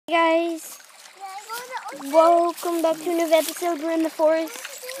Guys, welcome back to a new episode. We're in the forest,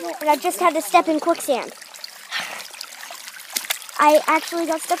 and I just had to step in quicksand. I actually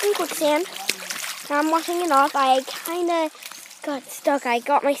got stuck in quicksand. Now I'm washing it off. I kind of got stuck. I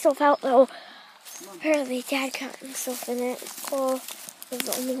got myself out though. Apparently Dad got himself in it. Cole was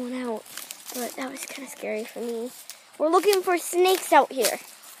the only one out, but that was kind of scary for me. We're looking for snakes out here,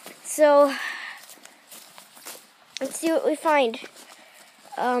 so let's see what we find.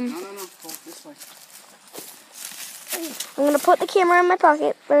 No, go this way. I'm going to put the camera in my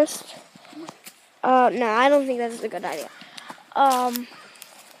pocket first. No, I don't think that's a good idea. I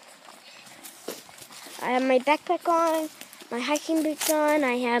have my backpack on, my hiking boots on,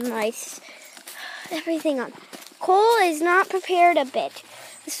 I have my everything on. Cole is not prepared a bit,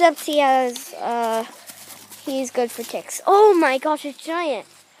 except he has, he's good for ticks. Oh my gosh, it's giant.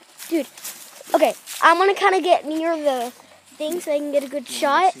 Dude, okay, I'm going to kind of get near the thing so I can get a good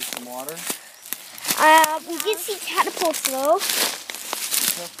shot. See some water? We did see tadpoles though.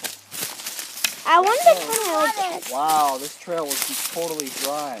 I wonder kind of like. Wow, this trail was totally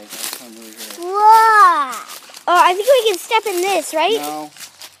dry. Wow. I think we can step in this, right? No.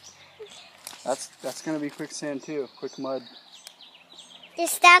 That's gonna be quicksand too. Quick mud.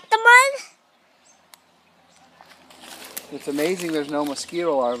 Is that the mud? It's amazing there's no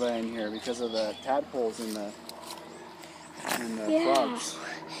mosquito larvae in here because of the tadpoles and the frogs.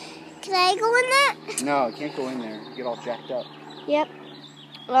 Can I go in that? No, you can't go in there. You get all jacked up. Yep.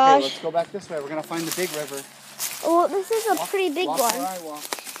 Okay, let's go back this way. We're going to find the big river. Oh, this is a pretty big one. Where I walk.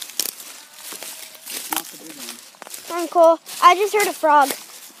 It's not the big one. Come on, Cole. I just heard a frog.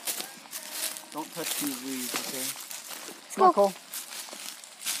 Don't touch these leaves, okay? Come on, Cole.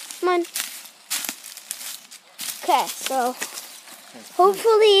 Come on. Okay, so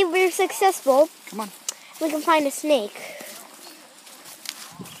hopefully we're successful. Come on. We can find a snake.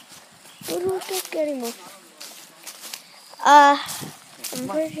 We'll get anymore. I'm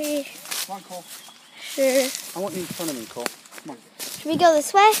pretty Come on, Cole. sure. I want you in front of me, Cole. Come on. Should we go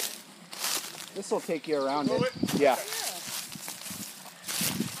this way? This will take you around it. Yeah.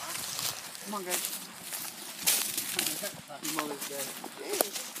 Come on, guys. Happy Mother's Day.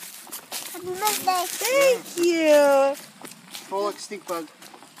 Happy Mother's Day. Thank you. Oh, look, stink bug.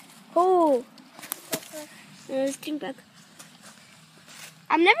 Oh. There's a stink bug.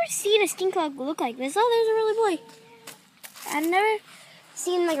 I've never seen a stink bug look like this. Oh, there's a really boy. I've never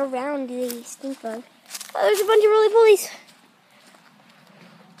seen like a round stink bug. Oh, there's a bunch of really bullies.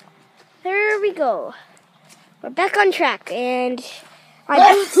 There we go. We're back on track, and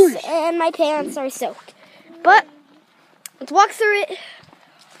my boots and my pants are soaked. But let's walk through it.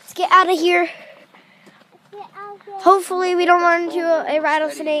 Let's get out of here. Hopefully we don't run into a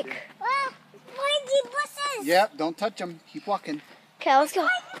rattlesnake. Yep, don't touch them. Keep walking. Okay, let's go.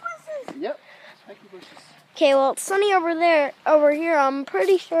 Yep. Bushes. Okay, well, it's sunny over here. I'm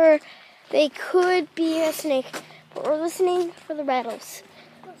pretty sure they could be a snake, but we're listening for the rattles.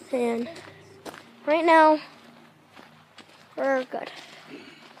 And right now, we're good.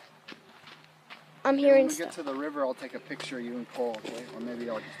 I'm hearing stuff. When we get to the river, I'll take a picture of you and Cole, okay? Or maybe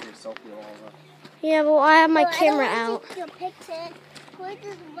I'll just do a selfie of all of us. Yeah, well, I have my camera out.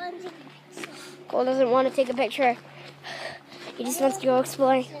 Cole doesn't want to take a picture. He just wants to go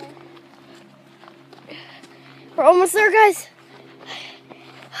exploring. We're almost there, guys.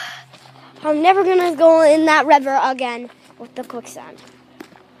 I'm never going to go in that river again with the quicksand.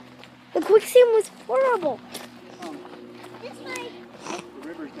 The quicksand was horrible. The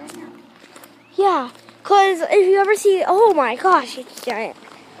river's down here. Yeah, because if you ever see, oh my gosh, it's giant.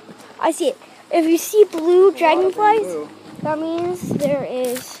 I see it. If you see blue dragonflies, that means there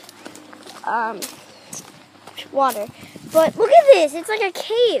is water. But look at this, it's like a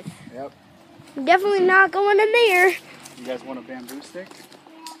cave. Yep. I'm definitely not going in there. You guys want a bamboo stick?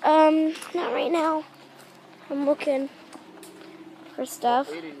 Not right now. I'm looking for stuff.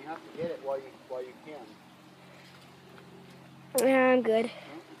 Aiden, you have to get it while you can. Yeah, I'm good. Okay.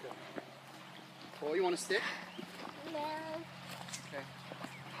 Cole, you want a stick? No. Okay.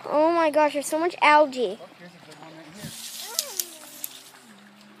 Oh my gosh, there's so much algae. Oh, here's a good one right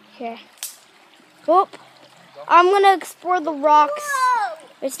here. Okay. Oh, I'm gonna explore the rocks.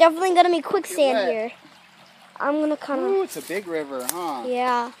 There's definitely gonna be quicksand here. I'm gonna kind of. Ooh, it's a big river, huh?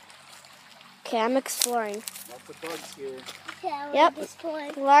 Yeah. Okay, I'm exploring. Lots of bugs here. Yep.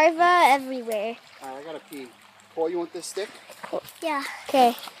 Larvae everywhere. Alright, I gotta pee. Cole, you want this stick? Yeah.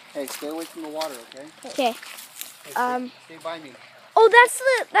 Okay. Hey, stay away from the water, okay? Okay. Hey, stay by me. Oh,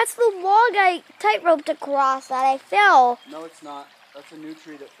 that's the log I tightroped across that I fell. No, it's not. That's a new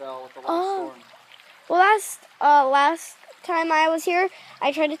tree that fell with the last storm. Well, last time I was here,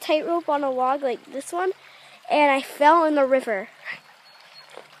 I tried to tightrope on a log like this one, and I fell in the river.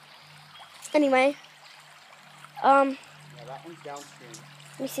 Anyway, Yeah, that one's downstream.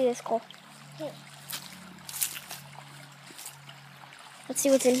 let me see this coal. Let's see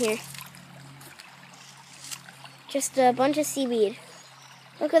what's in here. Just a bunch of seaweed.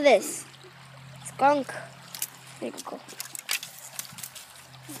 Look at this. Skunk. There you go.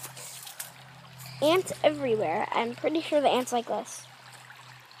 Ants everywhere. I'm pretty sure the ants like this.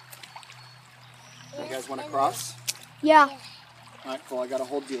 You guys want to cross? Yeah. All right, cool. I got to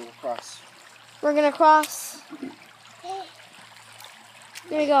hold you across. We're gonna cross.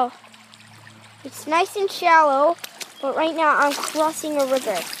 There we go. It's nice and shallow, but right now I'm crossing a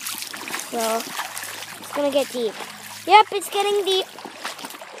river. So it's gonna get deep. Yep, it's getting deep.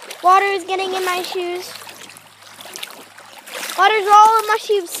 Water is getting in my shoes. Water's all in my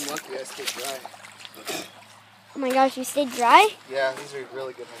shoes. I'm lucky I stayed dry. Oh my gosh, you stayed dry? Yeah, these are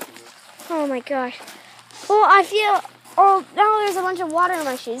really good hiking boots. Oh my gosh. Oh, I feel, oh, now there's a bunch of water in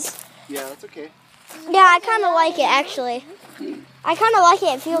my shoes. Yeah, that's okay. Yeah, I kind of like it actually. I kind of like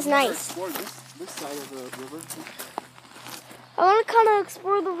it. It feels nice. Explore this side of the river. I want to kind of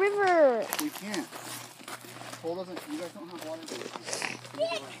explore the river. We can't. Cole doesn't. You guys don't have water.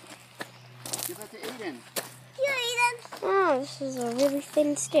 Give that to Aiden. Oh, this is a really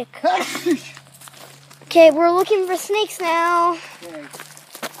thin stick. Okay, we're looking for snakes now. Okay.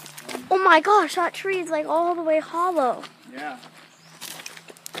 Oh my gosh, that tree is like all the way hollow. Yeah.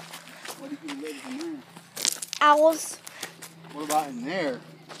 What do you live in there? Owls. What about in there?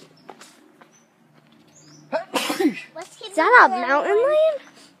 Is that a mountain lion?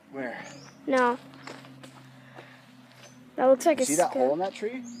 Where? No. That looks like a See that skunk. hole in that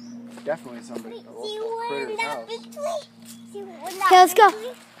tree? Definitely somebody. A critter's house. Okay, let's go.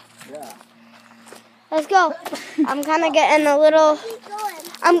 Yeah. Let's go. I'm kind of getting a little.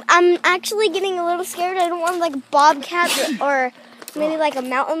 I'm actually getting a little scared. I don't want like a bobcat or maybe like a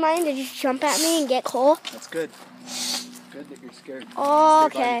mountain lion to just jump at me and get Cole. That's good. Good that you're scared. Oh,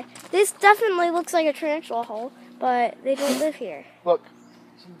 Stay by okay. me. This definitely looks like a tarantula hole, but they don't live here. Look,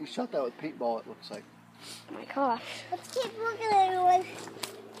 somebody shot that with paintball. It looks like. Oh my gosh. Let's keep looking, everyone. Yep.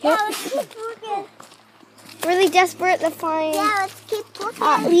 Yeah, let's keep looking. Really desperate to find Yeah, let's keep looking.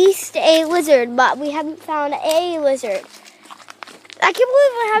 at least a lizard, but we haven't found a lizard. I can't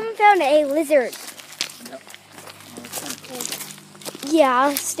believe I haven't found a lizard. Yep. Oh, it's kind of cold.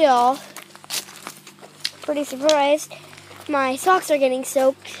 Yeah, still. Pretty surprised. My socks are getting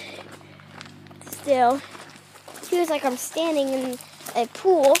soaked. Still. Feels like I'm standing in a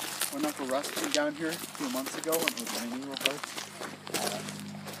pool. When Uncle Russ came down here a few months ago and it was raining real hard,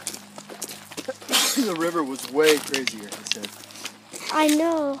 the river was way crazier, he said. I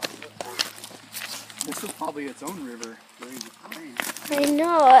know. This is probably its own river during the rain. I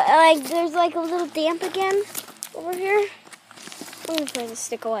know. Like, there's like a little damp again over here. I'm gonna try to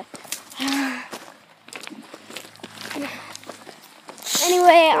stick away.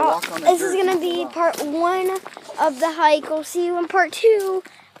 Anyway, walk on the this is dirt gonna and be pull up. part 1 of the hike. We'll see you in part 2.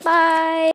 Bye.